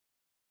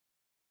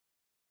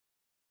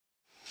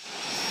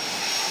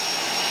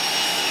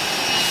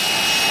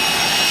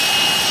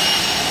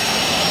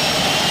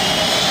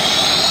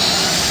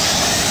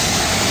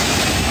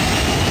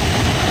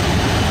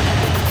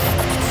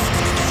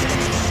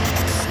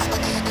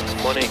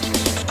Moniik,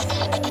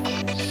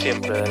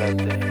 siempre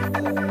adelante.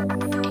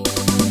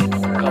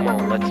 Come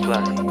on, let's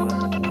fly.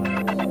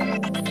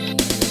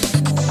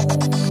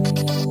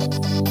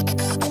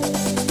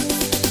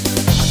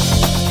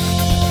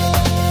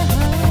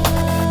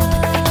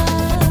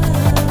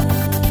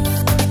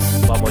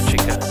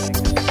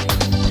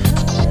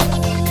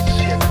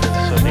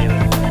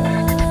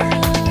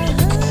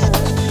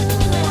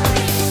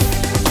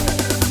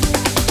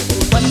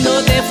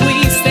 Cuando te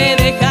fuiste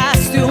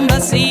dejaste un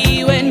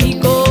vacío en mi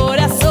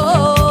corazón.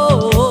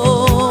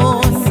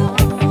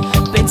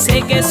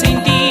 Pensé que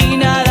sin ti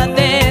nada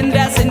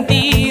tendría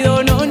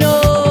sentido, no,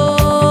 no.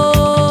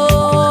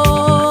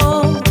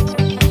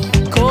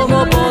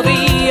 ¿Cómo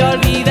podía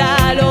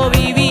olvidar lo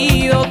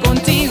vivido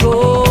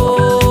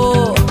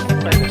contigo?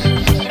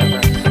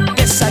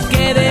 Te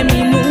saqué de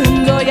mi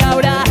mundo y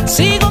ahora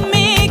sigo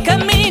mi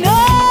camino.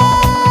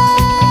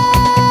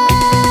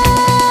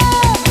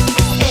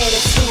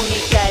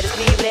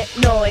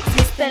 No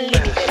existen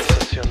límites.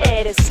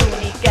 Eres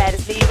única,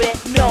 eres libre,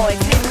 no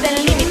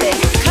existen límites.